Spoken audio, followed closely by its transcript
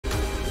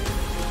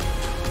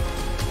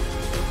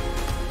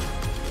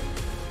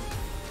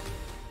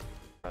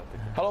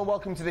Hello and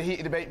welcome to the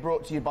Heated Debate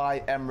brought to you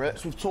by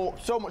Emirates. We've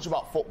talked so much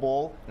about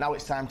football, now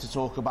it's time to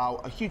talk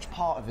about a huge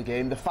part of the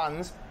game, the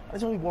fans.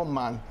 There's only one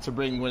man to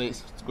bring when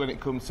it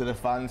comes to the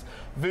fans.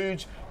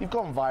 Vuj, you've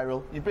gone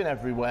viral, you've been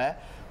everywhere,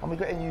 and we're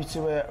getting you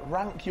to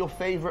rank your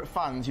favourite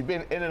fans. You've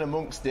been in and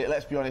amongst it,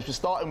 let's be honest. We're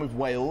starting with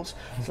Wales,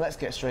 so let's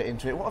get straight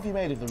into it. What have you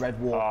made of the Red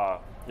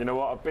Wall? You know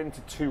what, I've been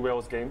to 2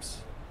 Wales games.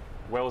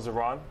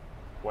 Wales-Iran,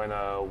 when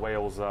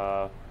Wales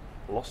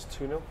lost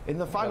 2-0. In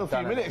the final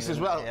few minutes as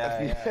well.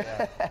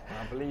 Yeah.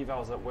 I believe I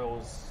was at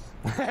Wales.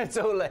 It's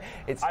all.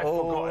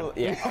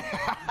 Yeah.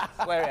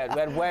 Where we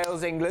had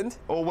Wales, England,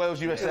 or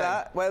Wales,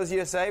 USA. Wales,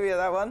 USA. We had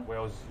that one.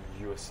 Wales,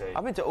 USA.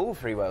 I've been to all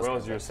 3 Wales.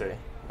 Wales, USA.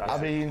 I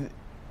mean,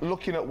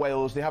 looking at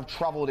Wales, they have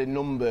travelled in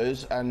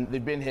numbers, and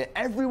they've been here.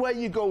 Everywhere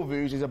you go,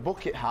 Vuj, is a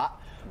bucket hat.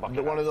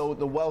 One of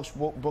the Welsh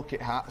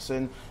bucket hats,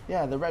 and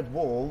yeah, the Red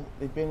Wall.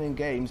 They've been in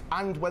games,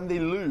 and when they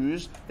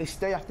lose, they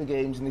stay after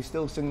games and they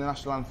still sing the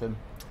national anthem.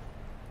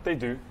 They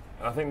do,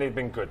 and I think they've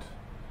been good.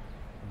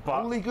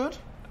 But only good?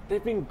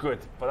 They've been good,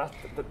 but that's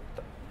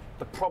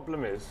the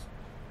problem is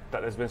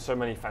that there's been so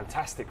many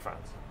fantastic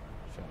fans.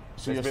 Sure.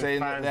 So you're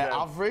saying that they're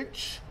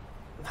average?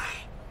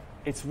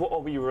 It's what are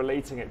we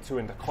relating it to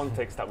in the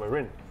context that we're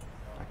in.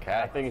 Okay.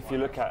 I think if you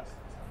look at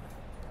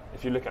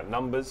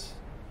numbers,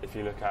 if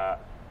you look at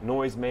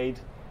noise made,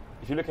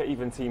 if you look at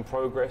even team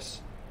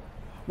progress.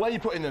 Where are you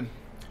putting them?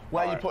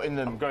 Where are you putting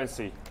them? I'm going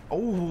C.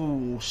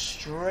 Oh,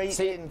 straight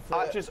in.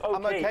 Which is okay.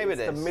 I'm okay with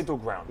it's this. The middle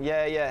ground.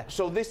 Yeah.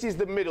 So this is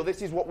the middle.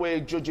 This is what we're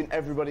judging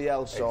everybody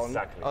else on.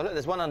 Exactly. Oh look,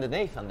 there's one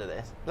underneath under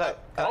this. Look.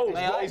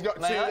 He's got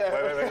 2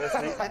 there. Wait,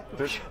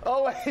 let's see.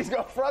 Oh, he's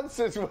got France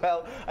as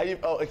well.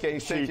 Okay,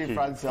 he's taking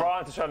France up.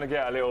 France is trying to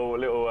get a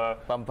little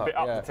bump up, bit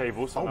up the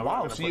table. So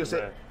wow, so you're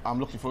saying... I'm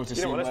looking forward to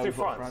seeing let's where do we've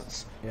got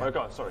France. Yeah. Oh,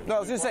 go on, sorry. No, I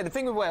was going to say, the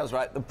thing with Wales,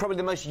 right, they're probably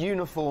the most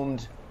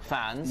uniformed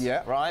fans,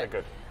 right?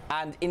 They're good.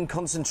 And in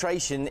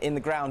concentration, in the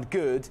ground,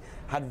 good,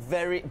 had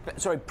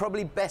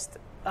probably best,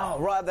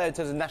 right up there in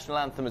terms of national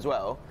anthem as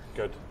well.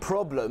 Good.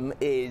 Problem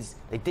is,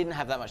 they didn't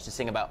have that much to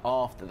sing about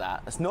after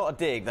that. That's not a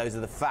dig, those are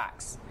the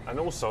facts. And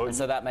also...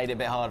 so that made it a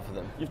bit hard for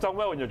them. You've done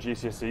well in your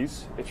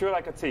GCSEs. If you're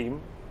like a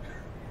team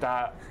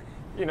that,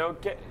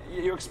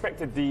 you're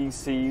expected D's,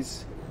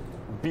 C's,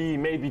 B,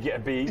 maybe get a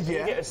B, you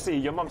get a C,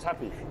 your mum's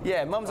happy.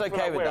 Yeah, mum's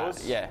okay with Wales,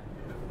 that, yeah.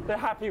 They're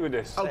happy with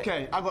this.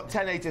 Okay, I got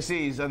 10 A to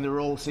C's and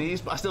they're all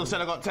C's, but I still said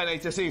I got 10 A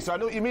to C's, so I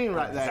know what you mean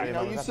right there.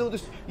 Exactly. You still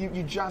just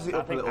you jazz it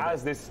up a little bit.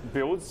 As this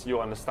builds,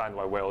 you'll understand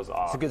why Wales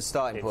are. It's a good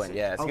starting point,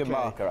 yeah. It's a good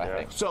marker, I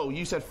think. So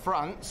you said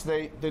France,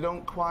 they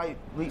don't quite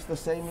reach the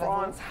same level?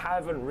 France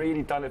haven't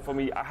really done it for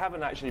me. I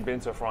haven't actually been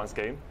to a France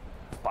game,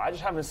 but I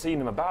just haven't seen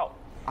them about.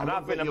 And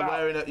I've been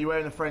about. You're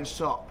wearing a French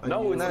top.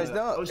 No, it's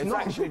not. It's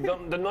actually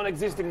the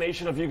non-existing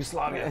nation of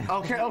Yugoslavia.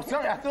 Okay,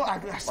 sorry, I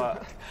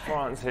thought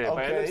France here,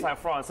 but it looks like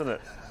France, doesn't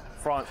it?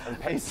 France and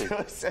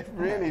Pepsi. It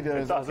really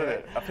does. It does, doesn't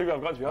it? I think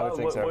I've got to be. I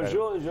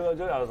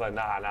was like,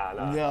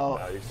 nah. No.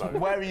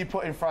 Where are you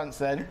putting France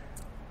then?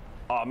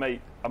 Oh,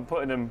 mate, I'm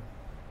putting them.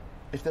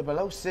 If they're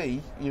below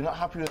C, you're not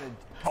happy with it.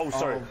 Oh,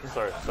 sorry.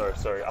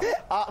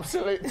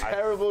 Absolute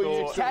terrible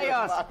use.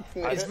 Chaos.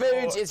 It's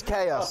Vuj, it's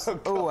chaos.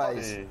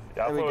 Always. I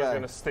thought it was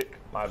going to stick.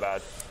 My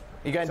bad.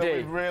 You're going so D.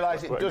 we've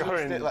realised it doesn't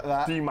stick like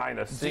that. D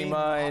minus. D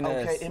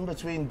minus. Okay, in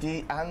between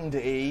D and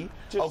E.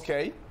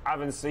 Okay. I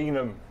haven't seen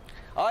them.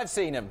 I've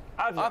seen them.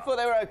 I thought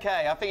they were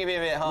okay. I think it'd be a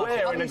bit hard.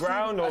 Where, in the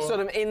ground? Or? I saw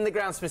them in the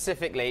ground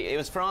specifically. It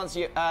was France,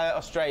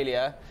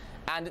 Australia.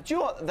 And do you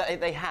know what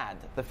they had,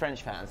 the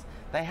French fans?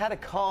 They had a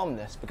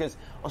calmness because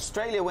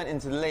Australia went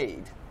into the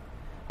lead.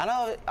 And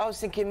I was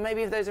thinking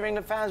maybe if those are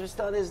England fans,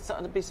 there's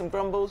starting to be some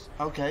grumbles.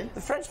 Okay.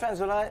 The French fans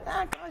were like,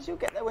 guys, you'll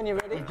get there when you're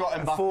ready. We've got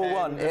Mbappe.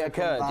 4-1, it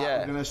occurred, yeah.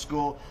 We're going to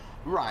score.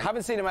 Right.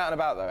 Haven't seen them out and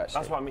about though, actually.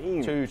 That's what I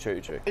mean. True.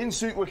 In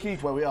Souk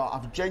Waqif, where we are,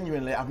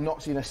 I've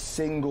not seen a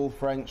single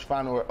French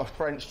fan or a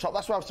French top.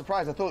 That's why I was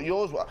surprised. I thought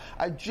yours were.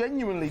 I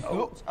genuinely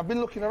looked. I've been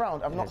looking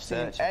around. I've not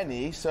seen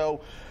any. So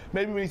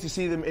maybe we need to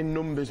see them in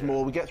numbers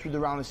more. We get through the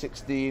round of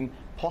 16,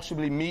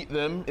 possibly meet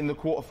them in the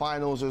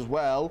quarterfinals as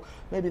well.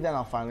 Maybe then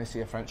I'll finally see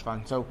a French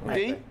fan. So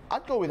D,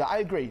 I'd go with that. I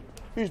agree.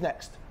 Who's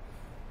next?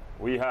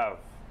 We have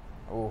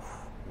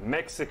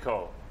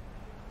Mexico.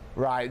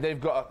 Right, they've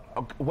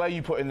got. Where are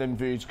you putting them,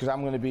 Vuj? Because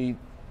I'm going to be.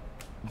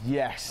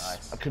 Yes,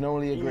 nice. I can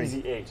only agree.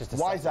 Easy A.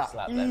 Why is that?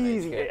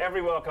 Easy A.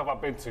 Every World Cup I've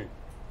been to,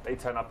 they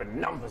turn up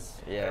in numbers.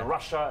 Yeah. In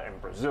Russia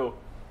and Brazil,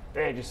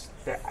 they're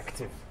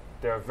active.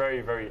 They're a very,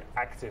 very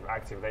active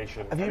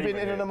nation. Have you been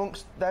in and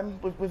amongst them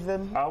with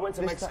them? I went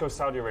to Mexico,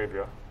 Saudi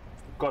Arabia.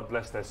 God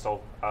bless their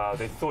soul.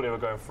 They thought they were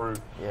going through.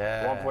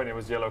 Yeah. At one point it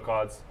was yellow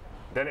cards.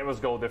 Then it was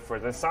goal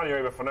difference. Then Saudi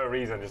Arabia, for no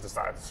reason, just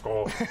decided to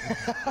score.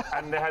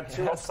 And they had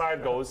 2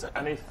 offside goals,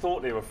 and they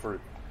thought they were through.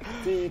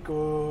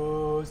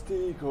 Ticos.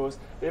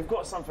 They've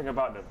got something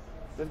about them.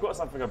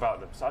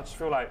 So I just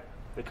feel like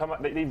they come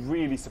out. They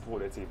really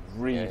support their team.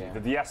 Really. Yeah. The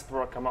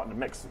diaspora come out.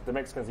 The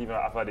Mexicans even,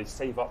 I've heard, they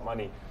save up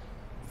money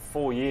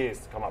 4 years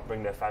to come up,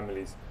 bring their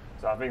families.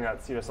 So I think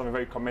that's something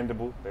very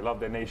commendable. They love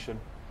their nation,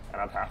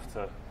 and I'd have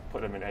to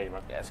put them in A,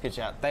 man. Yeah, it's a good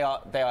shout. They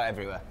are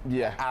everywhere.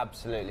 Yeah.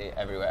 Absolutely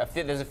everywhere.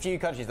 There's a few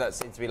countries that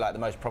seem to be like the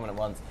most prominent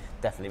ones.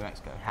 Definitely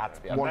Mexico. Had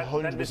to be.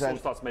 100%. Then this all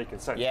starts making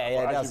sense. Yeah,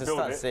 it But does. as you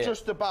build it,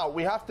 Just about.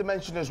 We have to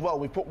mention as well,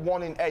 we put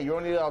 1 in A. You're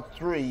only allowed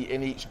 3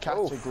 in each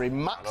category.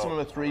 Maximum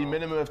of 3,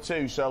 minimum of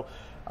 2. So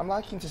I'm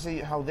liking to see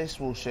how this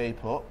will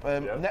shape up.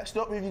 Next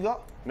up, who have you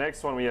got?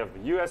 Next one, we have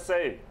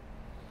USA.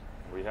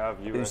 We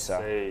have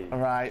USA. All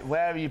right,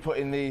 where are you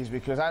putting these?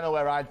 Because I know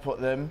where I'd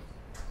put them.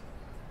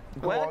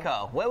 Where,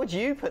 Carl? Where would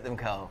you put them,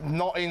 Carl?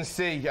 Not in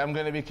C. I'm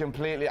going to be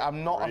completely.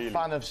 I'm not a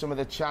fan of some of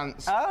the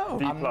chants. Oh,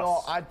 D+. I'm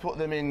not. I'd put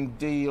them in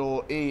D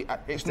or E.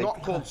 It's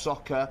not called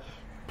soccer.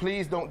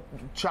 Please don't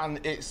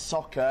chant it's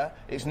soccer.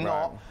 It's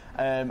not.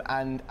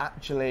 And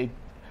actually,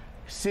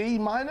 C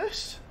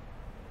minus.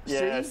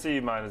 Yeah, C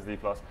minus, D+.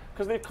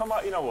 Because they've come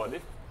out. You know what?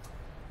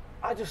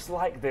 I just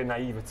like their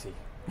naivety.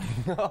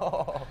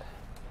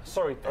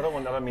 Sorry, I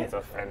don't mean to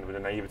offend with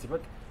the naivety,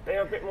 but they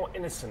are a bit more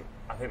innocent,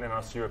 I think, than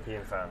us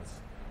European fans.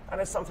 And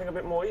there's something a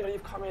bit more,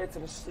 you've come here to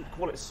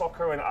call it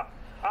soccer, and I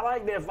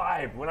like their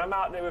vibe. When I'm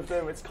out there with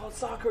them, it's called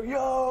soccer,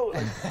 yo!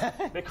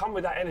 Like, they come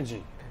with that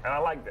energy, and I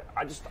like that.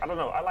 I don't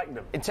know, I like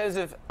them. In terms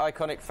of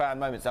iconic fan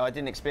moments, now I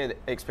didn't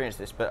experience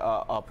this, but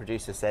our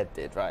producer Sed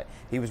did, right?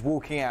 He was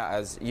walking out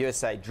as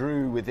USA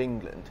drew with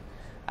England,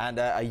 and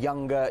a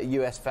younger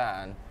US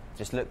fan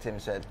just looked at him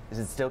and said, "Is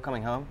it still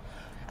coming home?"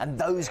 And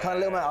those kind of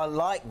little moments, I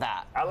like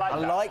that. I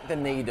like the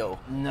needle.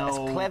 No. It's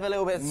a clever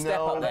little bit of step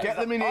up there. Get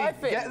them in E.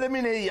 Get them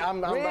in E.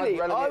 I'm relegate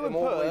them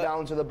all the way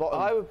down to the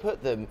bottom. I would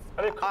put them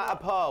at a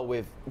par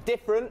with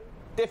different,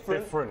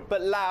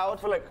 but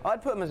loud.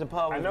 I'd put them as a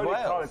par with I know Wales.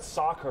 they call it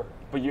soccer,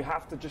 but you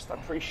have to just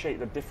appreciate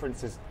the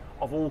differences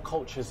of all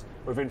cultures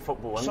within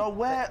football.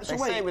 They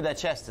say it with their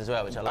chest as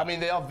well, which I like. I mean,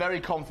 they are very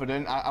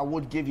confident. I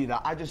would give you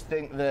that. I just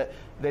think that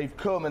they've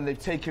come and they've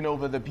taken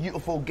over the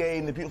beautiful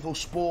game, the beautiful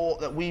sport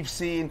that we've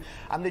seen,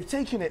 and they've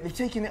taken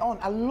it on.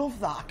 I love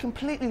that. I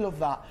completely love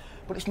that.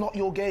 But it's not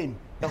your game,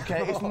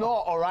 okay? It's not,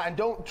 all right? And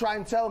don't try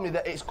and tell me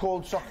that it's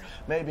called soccer.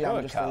 Maybe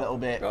I'm just a little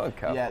bit...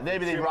 Yeah,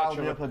 maybe they riled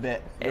me up a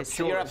bit.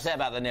 You're upset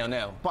about the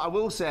 0-0. But I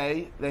will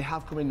say they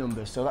have come in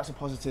numbers, so that's a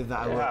positive that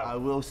I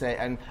will say.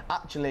 And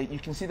actually, you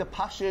can see the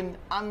passion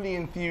and the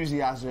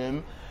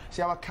enthusiasm.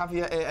 See how I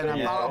caveat it and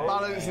I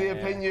balance the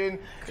opinion.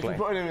 If you're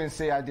putting them in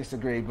C, I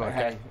disagree. But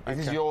hey,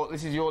 this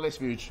is your list,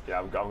 Vuj.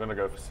 Yeah, I'm going to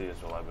go for C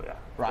as well. But yeah.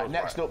 Right,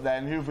 next up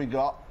then, who have we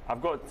got?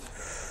 I've got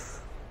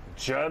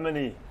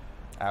Germany.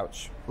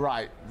 Ouch.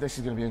 Right, this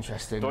is going to be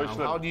interesting. Now.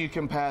 Deutschland. How do you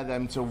compare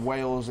them to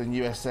Wales and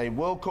USA?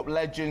 World Cup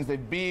legends,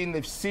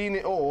 they've seen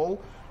it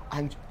all,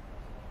 and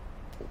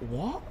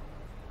what?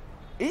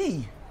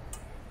 E?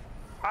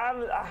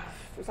 I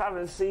just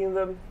haven't seen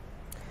them.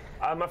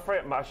 I'm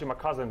afraid, actually, my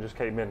cousin just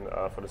came in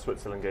for the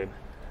Switzerland game,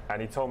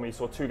 and he told me he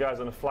saw 2 guys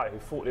on a flight who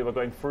thought they were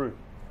going through.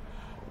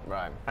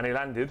 Right. And they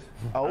landed,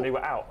 and they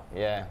were out.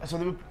 Yeah. So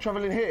they were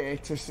travelling here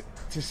to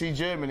see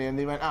Germany, and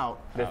they went out?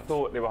 They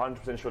thought they were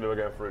 100% sure they were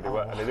going through,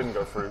 and they didn't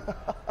go through.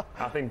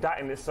 I think that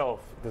in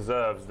itself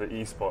deserves the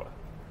E spot,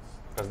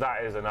 because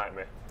that is a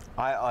nightmare.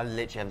 I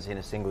literally haven't seen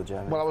a single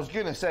German. Well, I was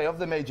going to say, of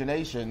the major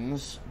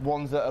nations,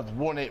 ones that have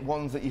won it,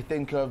 ones that you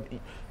think of,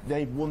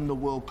 they've won the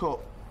World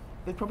Cup,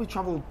 they've probably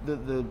travelled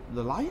the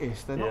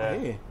lightest. They're not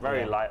here.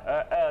 Very light.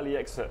 Early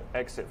exit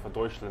for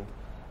Deutschland.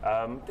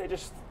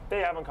 They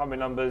haven't come in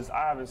numbers.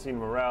 I haven't seen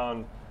them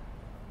around,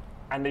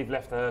 and they've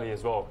left early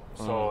as well.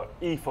 So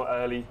E for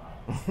early.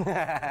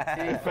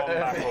 E for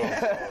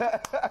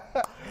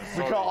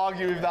We can't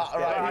argue with that,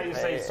 right? How do you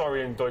say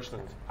sorry in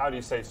Deutschland? How do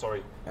you say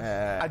sorry?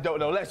 I don't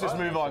know. Let's just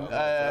move on.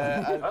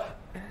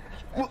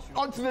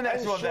 On to the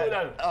next one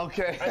then.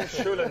 Okay.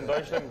 Entschuldigung,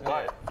 Deutschland.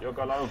 Right, you're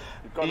gone home.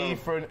 E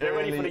for an Get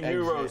ready for the early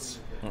Euros.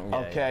 exit.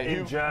 Okay.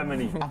 In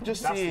Germany. I've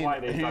just That's seen why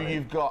they've who done it.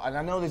 you've got, and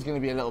I know there's going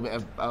to be a little bit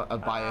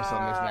of bias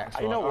on this next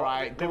one. You know what? All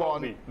right, There go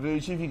won't on. be.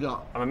 Vuj, who have you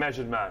got? I'm a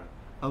measured man.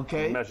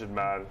 Okay. Measured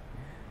man.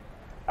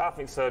 I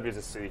think Serbia's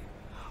a C.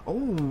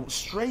 Oh,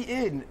 straight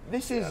in.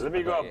 This is... Let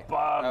me go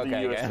above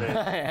the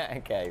USA.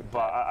 Okay. But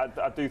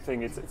I do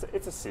think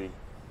it's a C.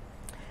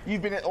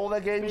 You've been at all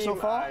their games so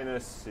far?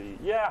 Minus C.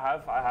 Yeah,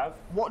 I have.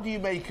 What do you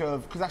make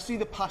of... Because I see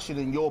the passion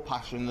in your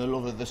passion, the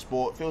love of the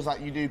sport. It feels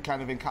like you do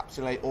kind of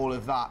encapsulate all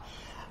of that.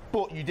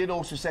 But you did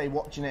also say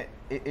watching it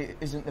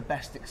isn't the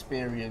best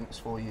experience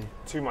for you.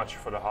 Too much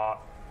for the heart.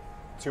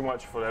 Too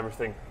much for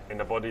everything in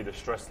the body, the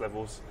stress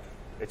levels.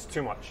 It's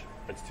too much.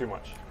 It's too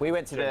much. We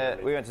went to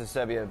the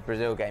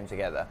Serbia-Brazil game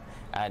together,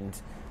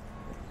 and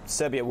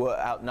Serbia were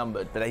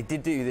outnumbered, but they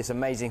did do this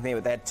amazing thing.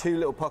 They had 2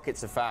 little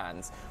pockets of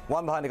fans,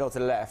 one behind the goal to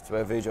the left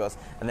where Vuj was,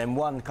 and then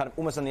one kind of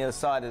almost on the other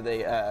side of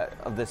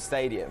the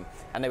stadium,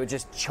 and they were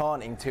just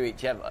chanting to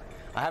each other.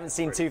 I haven't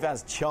seen 2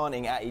 fans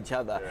chanting at each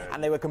other,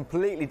 and they were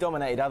completely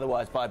dominated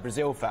otherwise by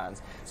Brazil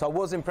fans. So I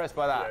was impressed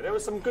by that. Yeah, there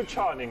was some good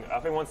chanting. I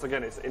think once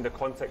again it's in the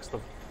context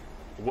of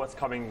what's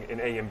coming in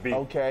A and B.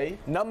 Okay.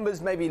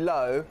 Numbers may be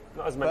low,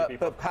 Not as many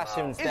people but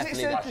passion's Is it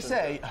definitely safe to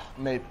say...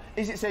 Maybe.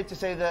 Is it safe to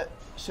say that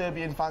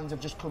Serbian fans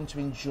have just come to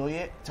enjoy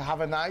it, to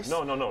have a nice...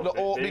 No.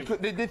 Or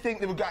they did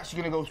think they were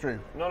actually going to go through?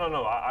 No.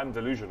 I'm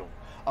delusional.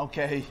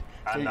 Okay.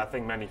 And I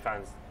think many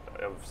fans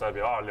of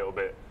Serbia are a little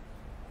bit,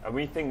 and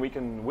we think we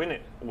can win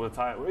it all the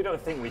time. We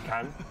don't think we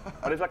can,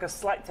 but there's like a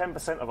slight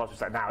 10% of us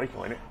who's like, nah, we can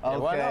win it. Yeah,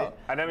 why Okay. not?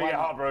 And then we get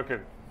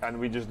heartbroken, and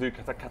we just do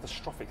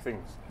catastrophic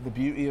things. The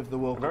beauty of the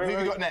World Cup. Who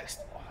have we got next?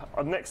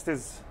 Next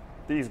is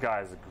these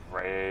guys are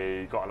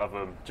great. Gotta love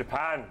them.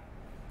 Japan.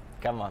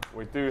 Come on.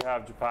 We do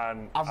have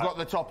Japan. I've got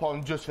the top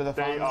on just for the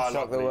They fans. are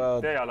Shock the lovely.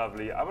 world. They are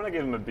lovely. I'm gonna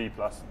give them a B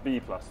plus.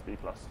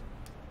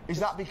 Is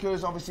that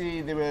because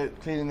obviously they were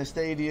cleaning the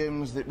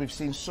stadiums, that we've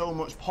seen so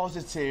much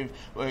positive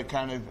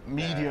kind of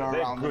media Yeah,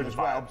 they're around them good as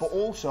well, vibes. but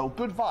also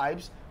good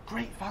vibes,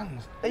 great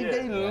fans.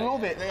 They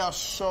love it. They are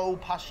so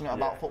passionate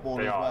about football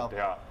they as are, well. They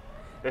are.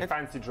 They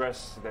fancy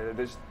dress.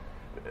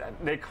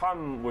 They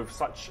come with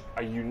such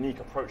a unique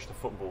approach to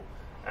football.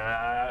 And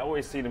I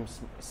always see them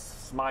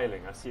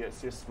smiling. I see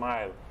a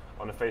smile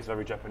on the face of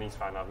every Japanese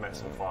fan I've met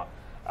so far.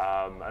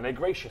 And they're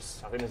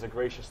gracious. I think there's a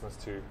graciousness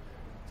to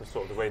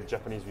sort of the way the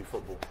Japanese view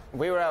football.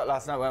 We were out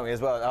last night, weren't we,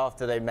 as well,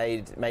 after they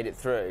made it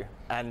through,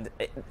 and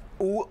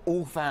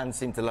all fans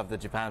seem to love the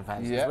Japan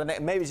fans. Yeah.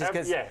 Maybe it's just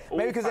because all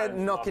they're fans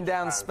knocking love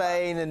down Japan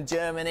Spain and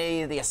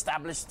Germany, the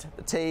established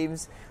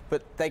teams,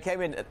 but they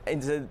came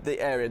into the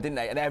area, didn't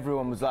they? And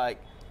everyone was like,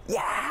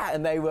 yeah,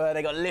 and they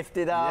got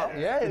lifted up.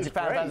 Yeah, it the was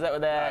Japan great. fans that were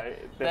there,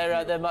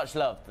 they're they're much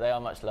loved. They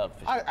are much loved.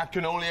 For sure. I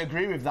can only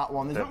agree with that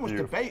one. There's They're not much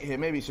beautiful. debate here.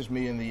 Maybe it's just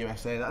me and the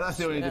USA. That's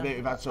the only debate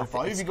we've had so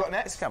far. Who have you got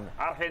next?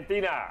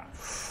 Argentina.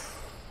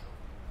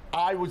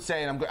 I would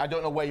say, and I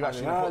don't know where you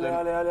actually put them.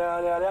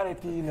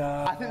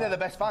 I think they're the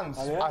best fans.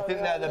 I think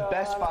they're the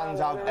best fans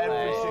out of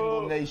every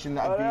single nation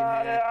that have been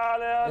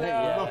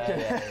here.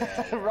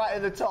 Look at right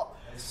at the top.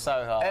 So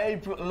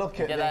hard. Look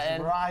at Get that this.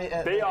 in. Right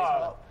at They the are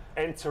top.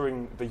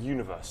 entering the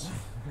universe.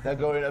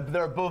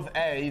 They're above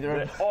A.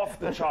 They're off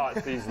the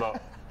charts, these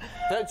lot.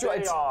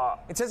 They are.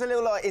 It says a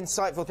little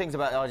insightful things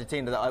about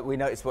Argentina that we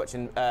noticed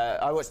watching.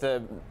 I watched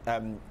the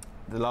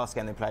last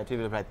game they played. Who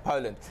they played?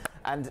 Poland.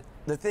 And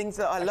the things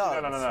that I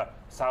love. No.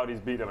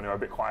 Saudis beat them and they were a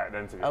bit quiet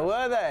then. Oh,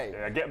 were they?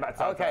 Yeah, get back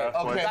to Okay, Earth,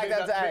 boys. okay. Back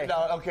down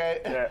to A. Okay.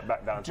 Yeah,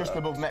 back down to Just Earth.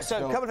 above Mexico.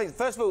 So, a couple of things.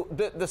 First of all,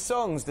 the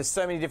songs, there's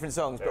so many different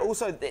songs, but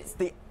also it's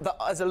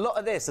there's a lot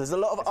of this. There's a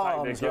lot of It's like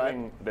arms, they're right?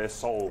 giving their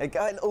soul. They're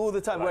going all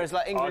the time, whereas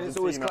like England, it's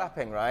always Argentina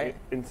clapping, right?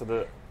 Into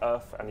the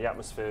earth and the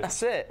atmosphere.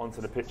 That's it.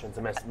 Onto the pitch, into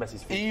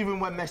Messi's feet. Even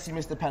when Messi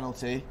missed the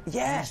penalty,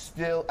 Yeah. he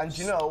still, and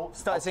you know,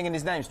 Started singing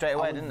his name straight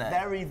away, I was didn't they?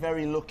 very,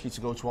 very lucky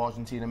to go to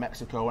Argentina,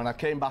 Mexico, and I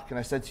came back and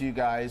I said to you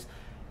guys,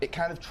 it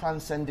kind of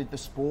transcended the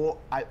sport.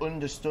 I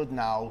understood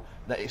now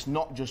that it's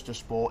not just a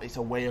sport, it's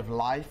a way of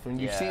life. And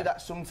you Yeah. see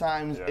that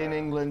sometimes in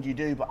England you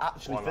do, but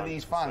actually for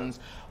these 100%. fans,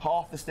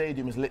 half the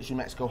stadium was literally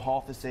Mexico,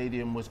 half the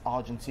stadium was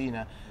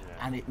Argentina.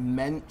 And it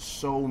meant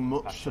so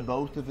much to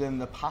both of them,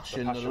 the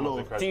passion, the passion was love.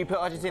 incredible. Do you put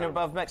Argentina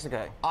above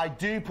Mexico? I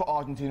do put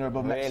Argentina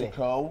above Really?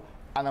 Mexico,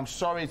 and I'm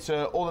sorry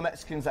to all the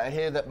Mexicans that are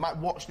here that might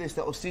watch this,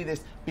 that will see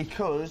this,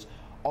 because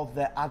of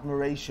their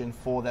admiration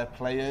for their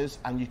players,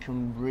 and you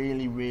can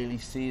really, really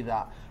see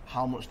that,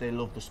 how much they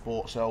love the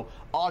sport. So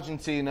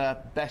Argentina,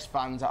 best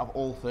fans out of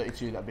all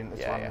 32 that have been at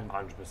this tournament.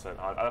 100%.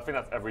 I think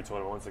that's every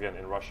tournament, once again,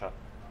 in Russia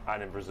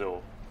and in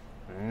Brazil.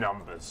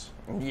 Numbers.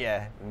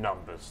 Yeah.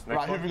 Numbers. Next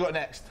Right, who one. have we got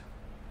next?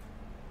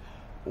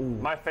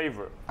 My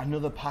favourite.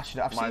 Another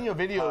passionate. I've My seen your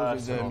videos with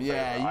personal them.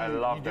 Yeah, favourite. I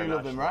love you their do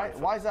love them, national right?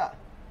 anthem. Why is that?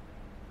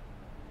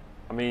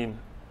 I mean,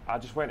 I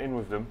just went in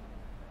with them,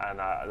 and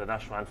the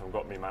national anthem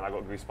got me, man. I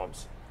got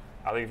goosebumps.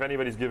 I think if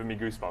anybody's giving me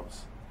goosebumps,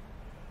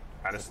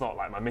 and it's not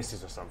like my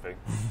missus or something,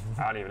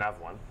 I don't even have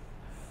one,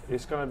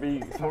 it's going to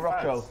be some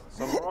Morocco. fans.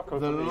 Some Morocco.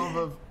 The for me. love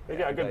of... They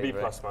get a good B+,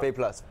 man. B+.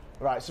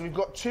 Right, so we've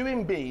got 2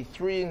 in B,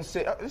 3 in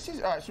C. This is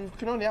so we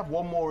can only have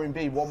 1 more in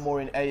B, 1 more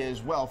in A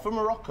as well. For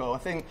Morocco, I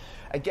think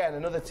again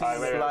another team.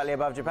 wait. Slightly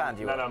above Japan,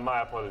 do you want? No,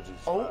 my apologies.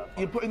 Oh,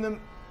 you're putting them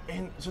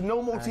in. So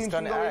no more teams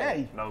gone can go in A.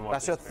 A. No more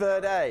That's your teams.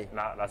 third A.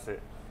 Nah, that's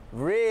it.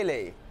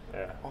 Really?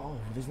 Yeah. Oh,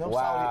 there's no Wow.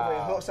 Saudi.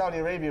 Wait, I thought Saudi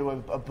Arabia were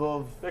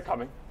above. They're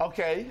coming.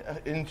 Okay.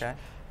 Okay.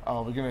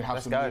 Oh, we're gonna have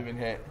Let's some go. moving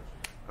here.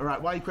 All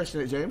right, why are you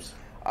questioning it, James?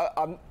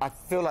 I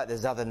feel like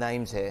there's other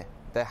names here.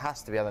 There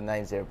has to be other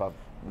names here above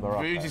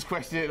Morocco. Vuj is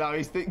questioning it now.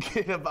 He's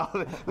thinking about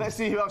it. Let's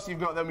see who else you've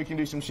got. Then we can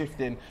do some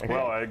shifting.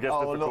 Well, it gets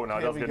difficult look, now.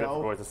 It here does we get go.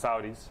 difficult. It's the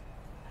Saudis.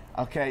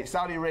 Okay,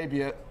 Saudi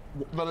Arabia,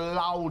 the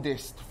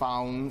loudest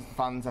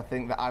fans I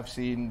think that I've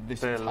seen this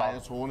They're entire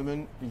loud.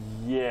 tournament.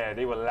 Yeah,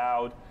 they were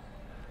loud.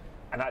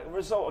 And that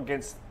result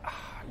against,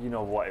 you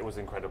know what, it was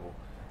incredible.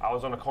 I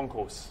was on a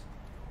concourse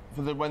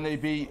When they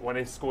beat. when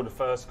they scored the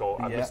first goal.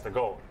 I Yeah. missed the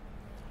goal.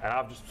 And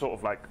I've just sort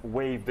of like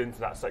waved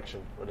into that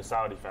section with the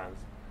Saudi fans.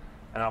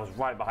 And I was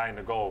right behind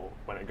the goal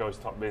when it goes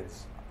top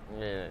bins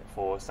Yeah.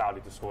 for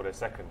Saudi to score their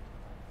second.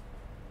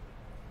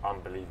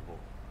 Unbelievable.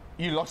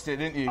 You lost it,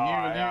 didn't you? Oh,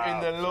 You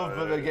in the love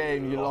of the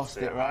game, you lost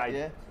it, right?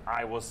 Yeah.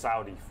 I was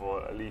Saudi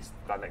for at least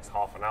that next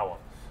half an hour.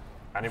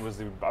 And it was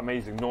the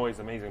amazing noise,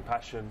 amazing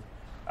passion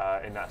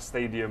in that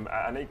stadium.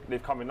 And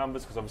they've come in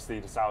numbers because obviously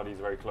the Saudis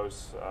are very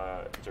close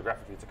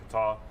geographically to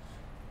Qatar.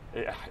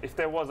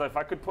 If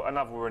I could put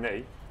another in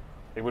A,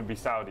 it would be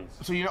Saudis.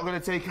 So you're not going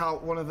to take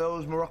out one of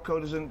those? Morocco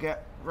doesn't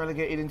get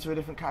relegated into a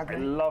different I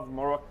category? love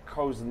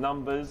Morocco's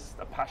numbers,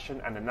 the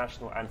passion, and the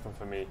national anthem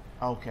for me.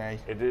 Okay.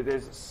 It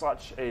is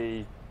such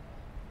a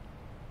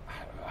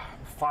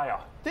fire.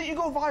 Did you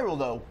go viral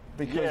though?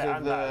 Because of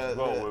and that as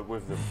well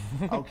with them.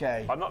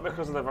 Okay. But not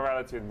because of the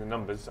virality and the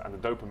numbers and the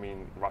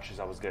dopamine rushes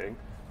I was getting.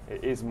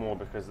 It is more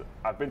because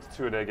I've been to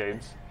 2 of their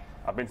games.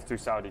 I've been to 2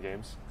 Saudi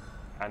games.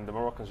 And the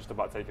Moroccans just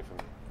about take it from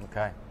me.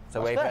 Okay.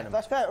 So That's fair.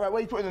 That's fair. Right, where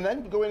are you putting them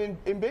then? Going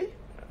in B? Yeah,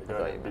 they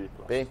go in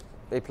B+.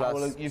 B plus.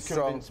 Well, you've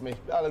strong, convinced me.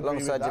 I'll agree with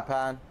alongside that.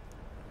 Japan.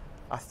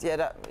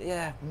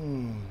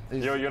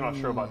 You're not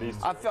sure about these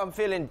two.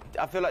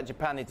 I feel like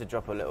Japan need to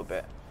drop a little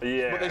bit.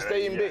 Yeah. But they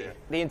stay in B?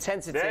 The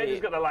intensity. They've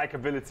just got the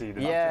likability.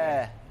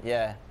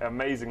 Yeah.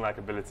 Amazing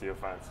likability of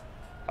fans.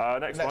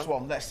 Next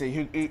one. Let's see.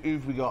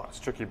 Who've we got? It's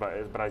tricky, but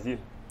it's Brazil.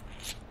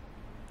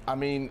 I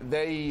mean,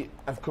 they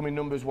have come in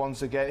numbers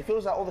once again. It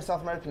feels like all the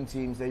South American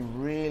teams, they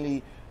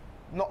really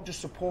not just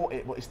support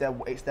it, but it's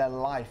their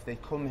life. They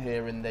come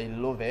here and they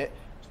love it.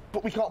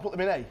 But we can't put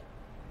them in A.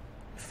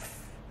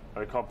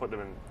 We can't put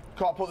them in.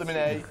 Can't put them in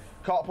A.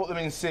 Can't put them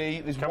in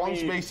C. There's one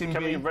space in B.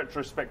 Can we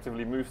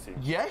retrospectively move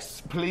teams?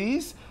 Yes,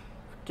 please.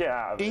 Get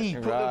out of E.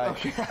 it. Put them,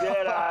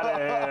 Get out of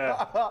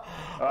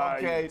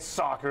here. Okay.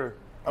 Soccer.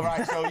 All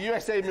right, so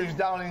USA moves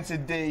down into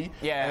D.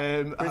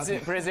 Yeah,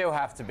 Brazil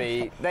have to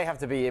be. They have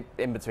to be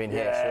in between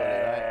here,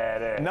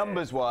 surely, right?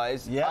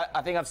 Numbers-wise,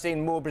 I think I've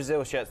seen more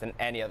Brazil shirts than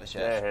any other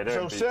shirt.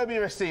 So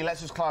Serbia are C.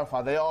 Let's just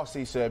clarify. They are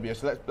C, Serbia.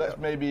 So let's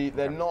maybe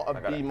they're not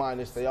a B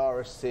minus. They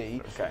are a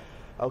C. Okay.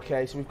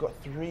 Okay, so we've got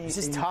 3 This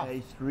is in tough.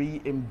 A,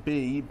 3 in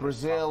B.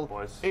 Brazil,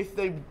 boys. if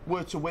they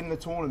were to win the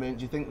tournament,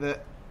 do you think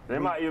that... There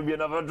might even be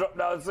another drop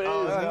down soon.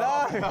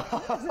 No.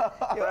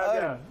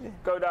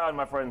 Go down,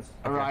 my friends.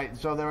 All right,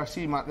 so they're a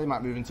C. They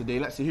might move into D.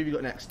 Let's see, who have you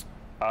got next?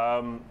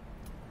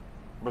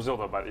 Brazil,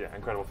 though, but yeah,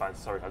 incredible fans.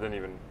 Sorry, I didn't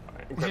even. You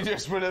Incredible.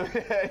 just put them...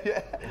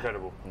 yeah.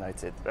 Incredible.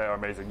 Noted. They're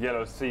amazing.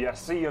 Yellow sea, a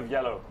sea of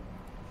yellow.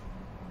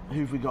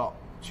 Who've we got?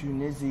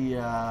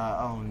 Tunisia.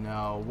 Oh,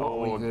 no. What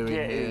are we doing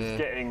it's here?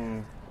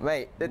 getting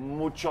Mate,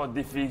 mucho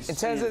difícil. in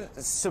terms of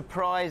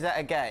surprise at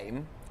a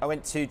game, I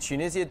went to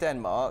Tunisia,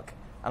 Denmark,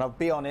 and I'll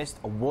be honest,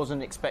 I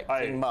wasn't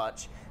expecting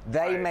much.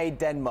 They made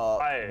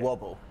Denmark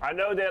wobble. I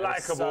know they're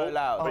It's likable, so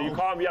loud. but you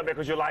can't be up there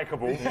because you're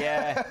likable.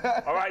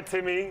 Yeah. All right,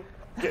 Timmy,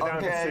 get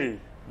down to C.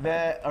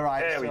 All right,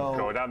 There we so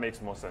go. That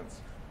makes more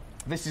sense.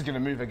 this is going to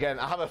move again.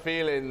 I have a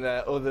feeling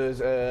that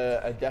others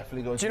are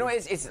definitely going to... Do you know what it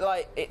is? It's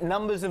like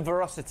numbers and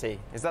veracity.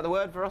 Is that the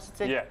word,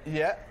 veracity? Yeah.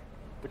 Yeah.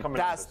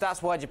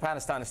 That's why Japan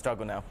is starting to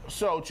struggle now.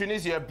 So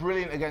Tunisia,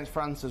 brilliant against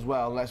France as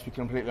well, let's be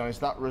completely honest.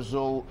 That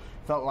result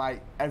felt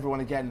like everyone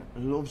again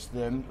loves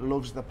them,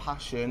 loves the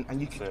passion,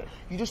 and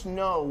you just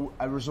know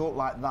a result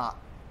like that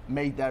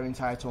made their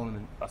entire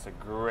tournament. That's a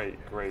great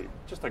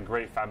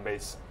fan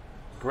base.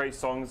 Great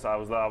songs. I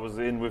was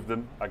in with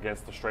them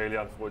against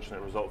Australia.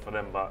 Unfortunate result for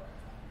them, but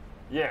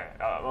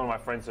yeah, one of my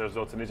friends there as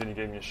well, Tunisian, he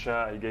gave me a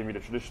shirt, he gave me the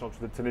traditional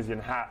Tunisian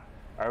hat.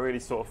 I really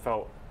sort of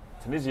felt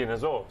Tunisian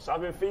as well. So I've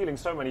been feeling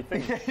so many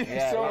things.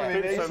 So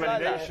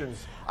many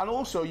nations. And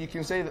also, you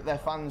can say that their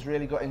fans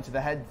really got into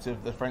the heads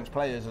of the French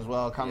players as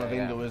well.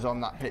 Camavinga was on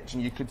that pitch,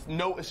 and you could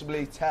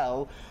noticeably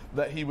tell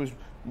that he was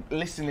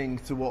listening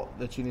to what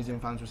the Tunisian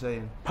fans were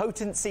saying.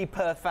 Potency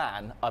per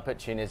fan, I put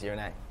Tunisia in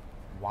A.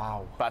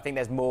 Wow. But I think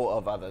there's more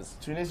of others.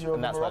 Tunisia over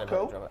and that's why they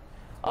Morocco? voted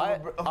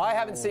it. I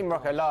haven't seen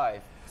Morocco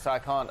live, so I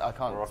can't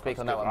speak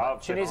on that one.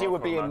 But Tunisia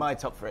would be in my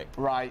top 3.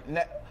 Right.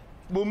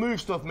 We'll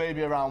move stuff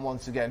maybe around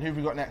once again. Who have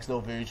we got next,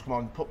 though, Vuj? Come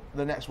on, put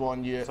the next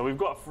one. So we've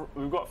got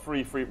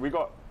three. We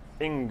got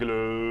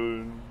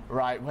England.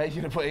 Right, where are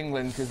you going to put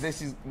England? Because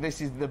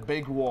this is the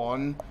big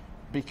one.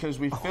 Because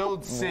we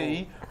filled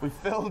C, we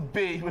filled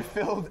B, we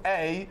filled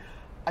A.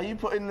 Are you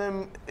putting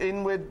them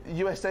in with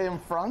USA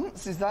and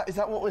France? Is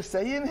that what we're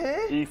saying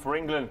here? E for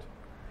England.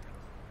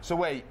 So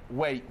wait.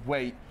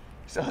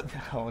 So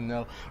oh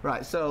no.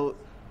 Right. So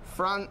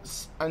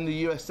France and the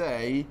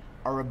USA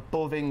are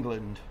above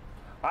England.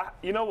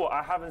 You know what?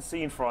 I haven't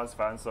seen France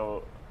fans,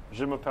 so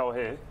je m'appelle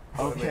here.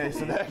 Okay,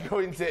 so they're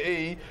going to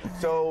E.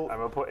 So I'm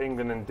gonna put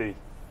England in D.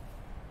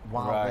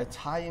 wow, they're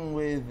tying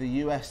with the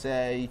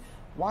USA.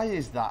 Why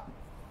is that?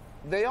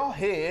 They are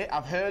here.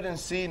 I've heard and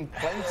seen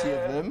plenty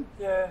of them.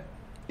 Yeah.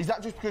 Is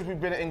that just because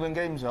we've been at England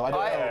games, though? I don't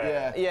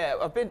know. Yeah,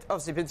 I've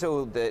obviously been to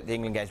all the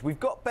England games. We've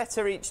got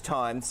better each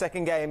time.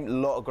 Second game, a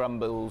lot of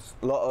grumbles,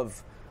 a lot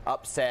of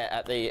upset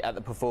at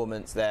the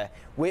performance there.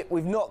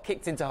 We've not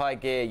kicked into high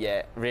gear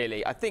yet,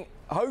 really. I think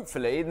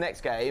hopefully the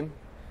next game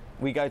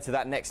we go to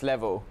that next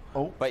level.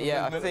 Oh, but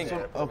yeah, I think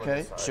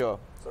okay, sure.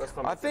 So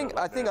I think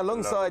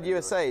alongside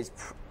USA's,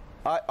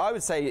 I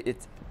would say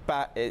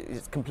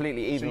it's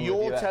completely even. So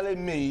you're with US.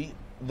 telling me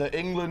that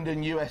England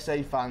and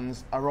USA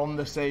fans are on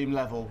the same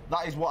level?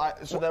 That is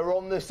what. So they're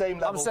on the same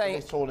level. I'm saying,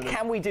 for this tournament.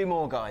 can we do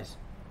more, guys?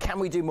 Can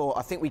we do more?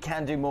 I think we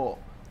can do more.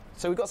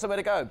 So we've got somewhere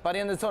to go. By the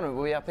end of the tournament,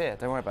 we'll be up here.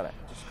 Don't worry about it.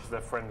 Just because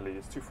they're friendly,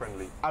 it's too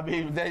friendly. I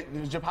mean,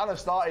 Japan have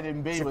started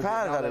in B. Japan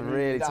have had a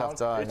really tough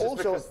time. It's just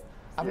Also, because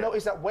I've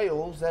noticed that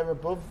Wales, they're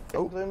above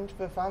England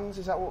for fans.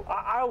 Is that what?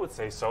 I would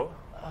say so.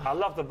 I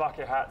love the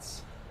bucket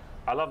hats.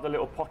 I love the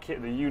little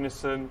pocket, the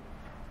unison.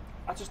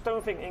 I just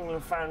don't think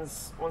England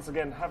fans, once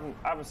again,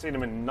 haven't seen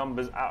them in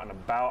numbers out and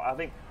about. I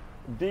think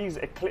these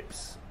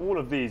eclipse all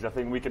of these. I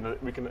think we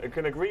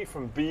can agree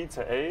from B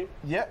to A.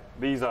 Yep.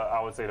 These are,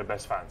 I would say, the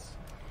best fans.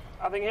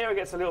 I think here it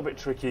gets a little bit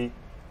tricky,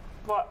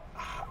 but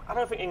I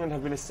don't think England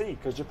have been a C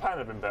because Japan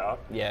have been better.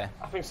 Yeah.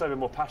 I think Serbia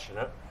more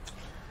passionate.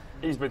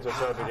 He's been to a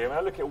Serbia game, and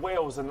I look at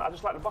Wales and I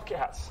just like the bucket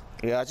hats.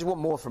 Yeah, I just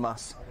want more from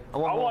us. I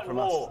want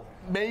more.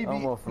 Maybe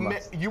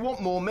you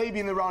want more.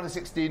 Maybe in the round of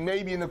 16,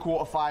 maybe in the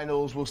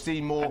quarterfinals, we'll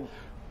see more.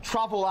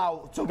 Travel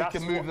out so we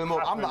can move them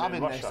up. I'm not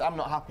having this. I'm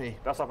not happy.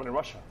 That's happened in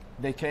Russia.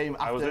 They came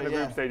after. I was in the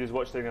group stages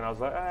watching, and I was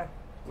like,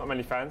 not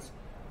many fans.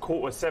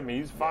 Quarter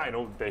semis,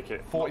 final, make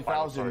it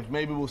 40,000.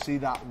 Maybe we'll see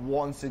that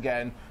once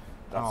again.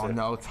 That's it.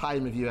 No,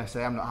 time of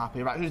USA. I'm not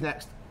happy. Right, who's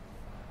next?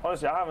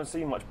 Honestly, I haven't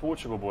seen much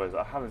Portugal, boys.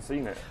 I haven't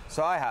seen it.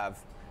 So I have.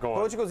 Go on.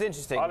 Portugal's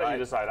interesting. I'll let you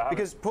decide.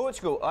 Because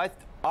Portugal, I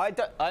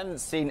haven't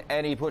seen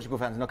any Portugal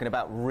fans knocking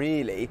about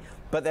really.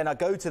 But then I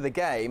go to the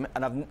game,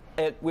 and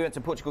we went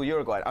to Portugal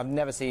Uruguay. I've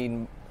never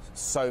seen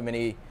so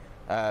many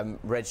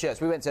red shirts.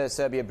 We went to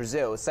Serbia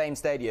Brazil, same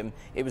stadium.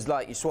 It was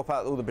like you swap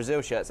out all the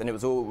Brazil shirts, and it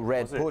was all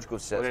red Portugal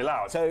shirts. Were they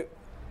loud? So.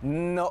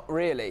 Not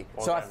really.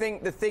 So I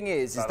think the thing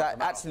is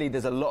that actually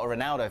there's a lot of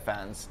Ronaldo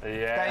fans.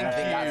 Yeah. Thank I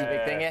think that's a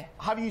big thing here.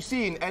 Have you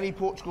seen any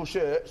Portugal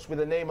shirts with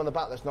a name on the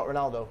back that's not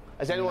Ronaldo?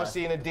 Has anyone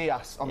seen a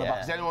Diaz on the back?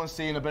 Has anyone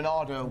seen a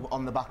Bernardo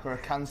on the back or a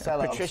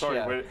Cancelo? I'm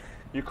sorry, but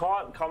you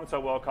can't come to a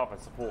World Cup and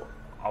support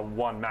a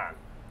one man.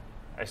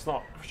 It's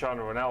not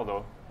Cristiano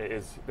Ronaldo. It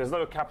is. There's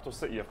no capital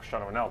city of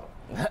Cristiano Ronaldo.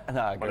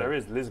 No, but there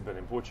is Lisbon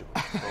in Portugal.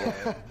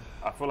 So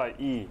I feel like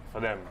E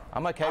for them.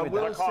 I'm okay with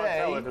that. I can't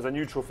tell if there's a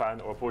neutral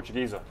fan or a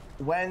Portugueser.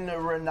 When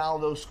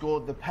Ronaldo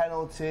scored the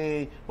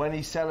penalty, when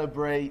he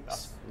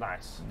celebrates,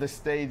 nice. The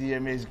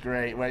stadium is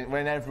great.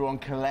 When everyone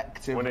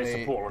collectively, when they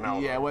support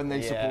Ronaldo, yeah, when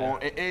they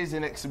support, it is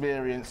an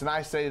experience, and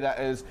I say that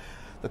as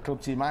the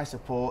club team I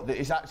support, that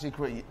it's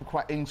actually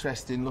quite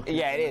interesting looking.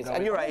 Yeah, it is,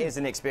 and you're right, it is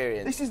an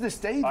experience. This is the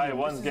stadium.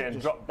 One's getting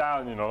dropped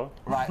down, you know.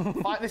 Right,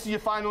 this is your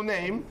final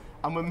name,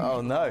 and we're moving.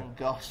 Oh no! Oh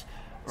gosh.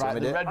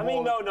 Right, the red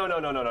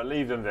no,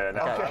 leave them there.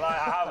 No, okay.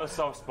 I have a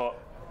soft spot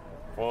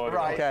for them.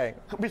 Right. Okay.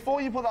 Before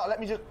you put that,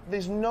 let me just.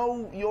 There's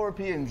no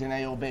Europeans in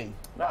A or B,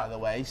 by the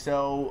way.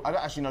 So I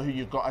don't actually know who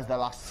you've got as the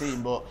last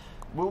team, but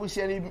will we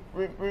see any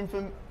room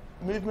for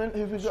movement?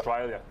 Who have we got?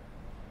 Australia.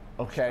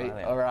 Okay.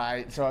 All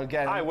right. So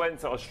again, I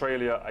went to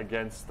Australia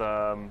against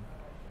Denmark.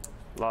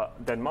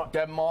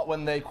 Denmark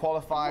when they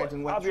qualified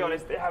and went. I'll be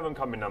honest, they haven't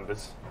come in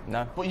numbers.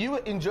 No. But you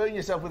were enjoying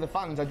yourself with the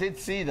fans. I did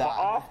see that.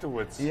 But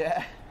afterwards.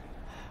 Yeah.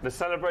 The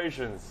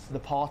celebrations, the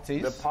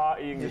parties, the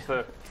partying, just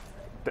the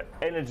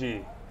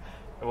energy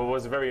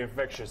was very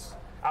infectious,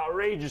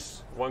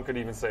 outrageous. One could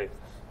even say.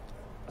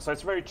 So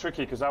it's very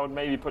tricky because I would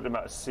maybe put them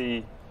at a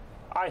C.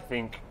 I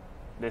think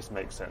this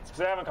makes sense because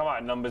they haven't come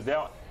out in numbers. They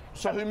are.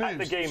 So who moves?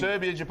 The game,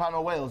 Serbia, Japan,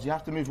 or Wales? You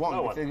have to move one.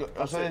 No one.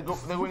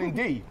 They're winning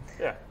D.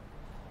 Yeah.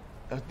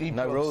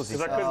 No rules.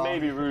 Because I could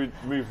maybe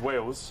move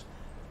Wales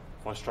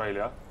for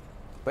Australia.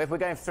 But if we're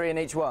going 3 in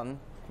each one,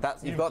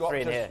 you've got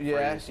 3 in here.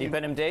 Yeah. You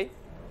put them D.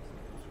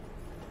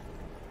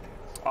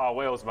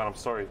 Wales, man, I'm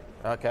sorry.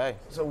 Okay.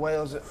 So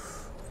Wales,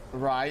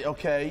 right,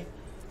 okay.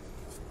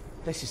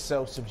 This is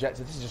so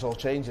subjective. This is just all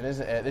changing,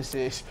 isn't it? This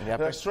is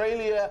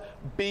Australia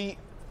beat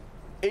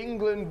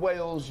England,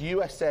 Wales,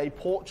 USA,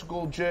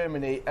 Portugal,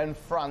 Germany, and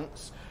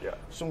France. Yeah.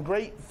 Some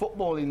great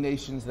footballing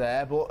nations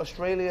there, but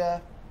Australia.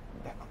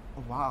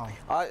 Wow.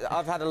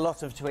 I've had a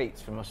lot of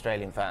tweets from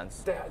Australian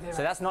fans.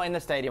 So that's not in the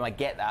stadium. I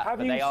get that,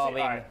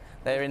 but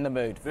they're in the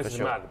mood. This is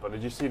mad. But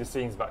did you see the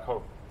scenes back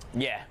home?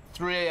 Yeah.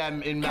 3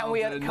 a.m. in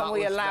Melbourne.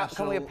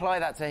 Can we apply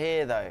that to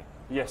here though?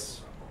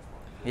 Yes.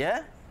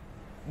 Yeah?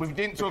 We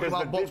didn't talk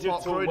about Box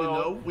Park Croydon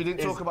though. We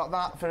didn't talk about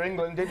that for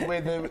England, did we?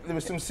 There were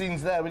some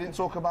scenes there. We didn't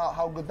talk about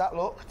how good that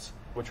looked.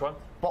 Which one?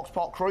 Box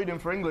Park Croydon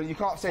for England. You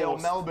can't say,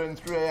 Melbourne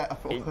 3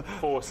 a.m.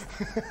 Forced.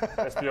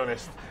 Let's be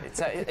honest.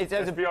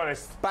 Let's be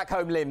honest. Back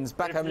home limbs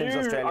Australia.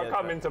 If you are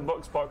coming to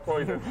Box Park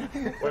Croydon,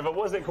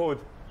 what's it called?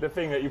 The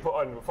thing that you put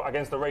on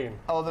against the rain.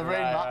 Oh, the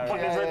rain mat.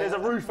 There's a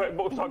roof at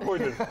Box Park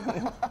Croydon.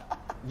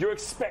 You're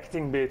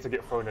expecting beer to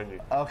get thrown on you.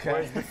 Okay.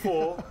 Whereas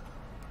before,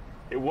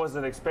 it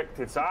wasn't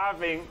expected. So I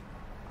think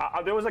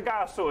there was a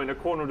guy I saw in the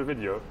corner of the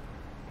video.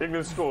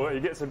 England score, he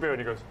gets a beer and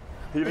he goes,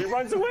 he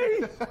runs away.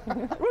 He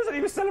wasn't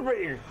even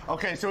celebrating.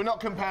 Okay, so we're not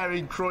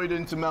comparing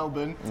Croydon to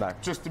Melbourne. No.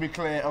 Just to be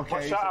clear, okay.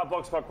 But shout out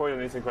Box Park Croydon,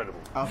 it's incredible.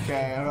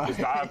 Okay, all right. Just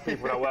I have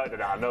people that work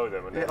there, I know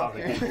them, and they're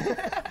lovely people.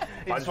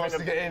 He just wants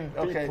to get in.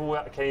 Okay. People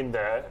that came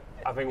there,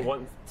 I think,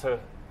 want to.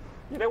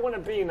 They want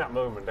to be in that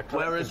moment.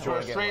 Whereas for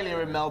Australia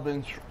in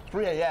Melbourne,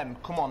 3 a.m.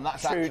 Come on,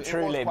 that's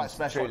true limbs. Quite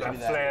special. That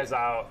flares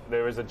out.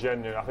 There is a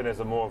genuine. I think there's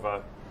more of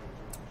a.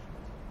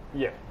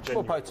 Yeah,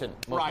 more potent.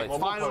 Right,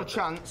 final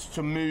chance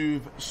to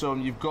move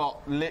some. You've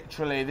got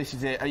literally, this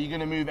is it. Are you going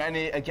to move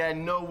any?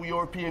 Again, no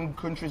European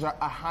countries are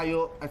high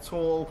up at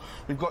all.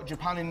 We've got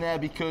Japan in there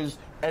because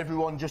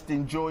everyone just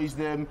enjoys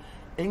them.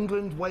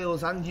 England,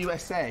 Wales and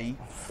USA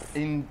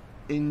in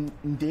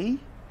D?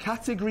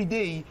 Category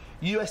D,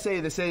 USA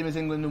are the same as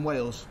England and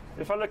Wales.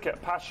 If I look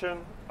at passion,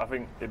 I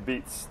think it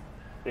beats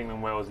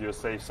England, Wales,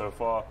 USA so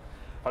far.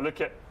 If I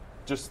look at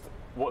just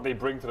what they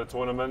bring to the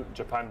tournament,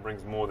 Japan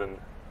brings more than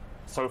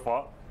so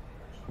far.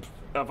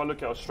 If I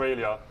look at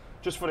Australia,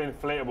 just for the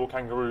inflatable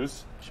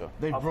kangaroos,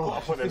 They brought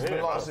I'll put them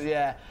here, lots bro. of,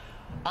 yeah.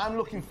 I'm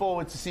looking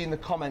forward to seeing the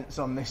comments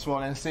on this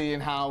one and seeing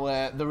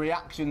how the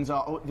reactions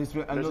are. Oh, there's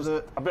been there's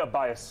another. just a bit of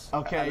bias.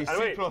 Okay, And C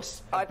wait,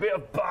 plus. a bit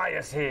of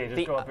bias here.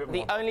 Just go a bit The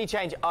more. only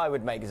change I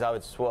would make is I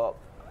would swap.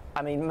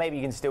 I mean, maybe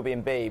you can still be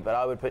in B, but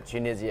I would put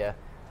Tunisia.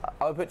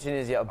 I would put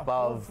Tunisia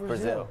above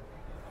Brazil.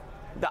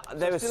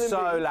 They were still in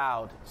so B?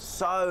 loud,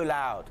 so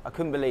loud. I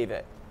couldn't believe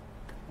it.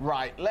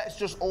 Right, let's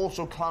just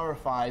also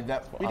clarify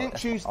that we didn't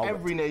choose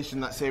every nation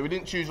that's here. We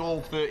didn't choose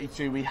all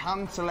 32. We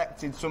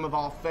hand-selected some of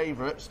our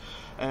favourites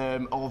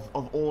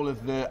of all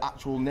of the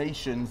actual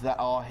nations that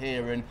are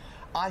here. And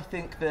I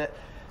think that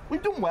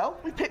we've done well.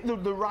 We picked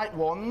the right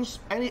ones.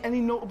 Any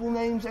notable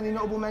names, any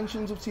notable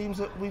mentions of teams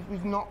that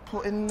we've not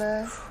put in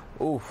there?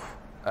 Oof.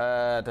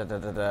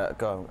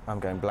 Go. I'm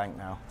going blank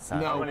now.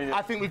 Sad. No,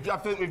 I think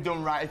we've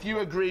done right. If you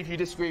agree, if you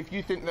disagree, if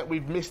you think that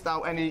we've missed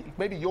out any,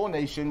 maybe your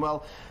nation,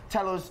 well,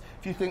 tell us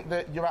if you think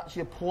that you're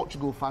actually a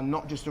Portugal fan,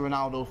 not just a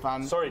Ronaldo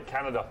fan. Sorry,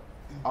 Canada.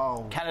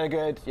 Oh, Canada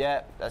good.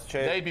 Yeah, that's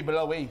true. they'd be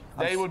below E.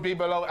 They would be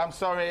below. I'm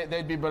sorry,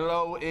 they'd be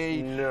below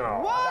E. No.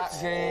 What?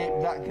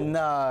 That game.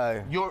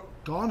 No. You're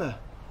Ghana.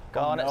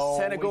 Ghana. No,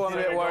 Senegal, I'm a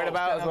bit Senegal, worried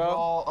about as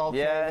well. Okay,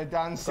 yeah, the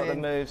dancing. got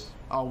the moves.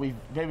 Oh,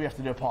 maybe we have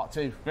to do a part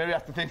 2. Maybe we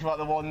have to think about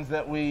the ones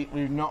that we've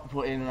not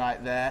put in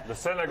right there. The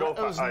Senegal. Let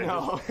us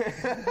know.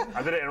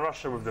 I did it in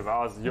Russia with them.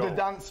 I was young. The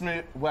dance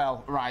move.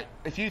 Well, right.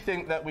 If you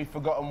think that we've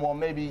forgotten one,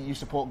 maybe you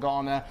support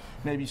Ghana,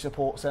 maybe you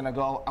support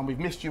Senegal, and we've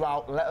missed you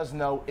out. Let us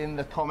know in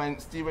the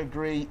comments. Do you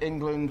agree?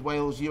 England,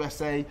 Wales,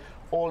 USA,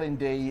 all in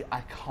D. I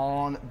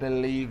can't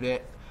believe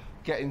it.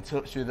 Get in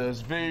touch with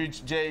us.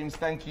 Vuj, James,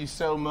 thank you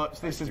so much.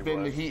 This has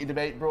been the Heated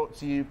Debate brought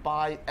to you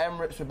by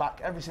Emirates. We're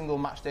back every single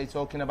match day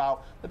talking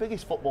about the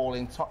biggest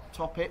footballing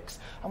topics,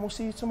 and we'll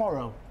see you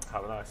tomorrow.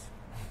 Have a nice.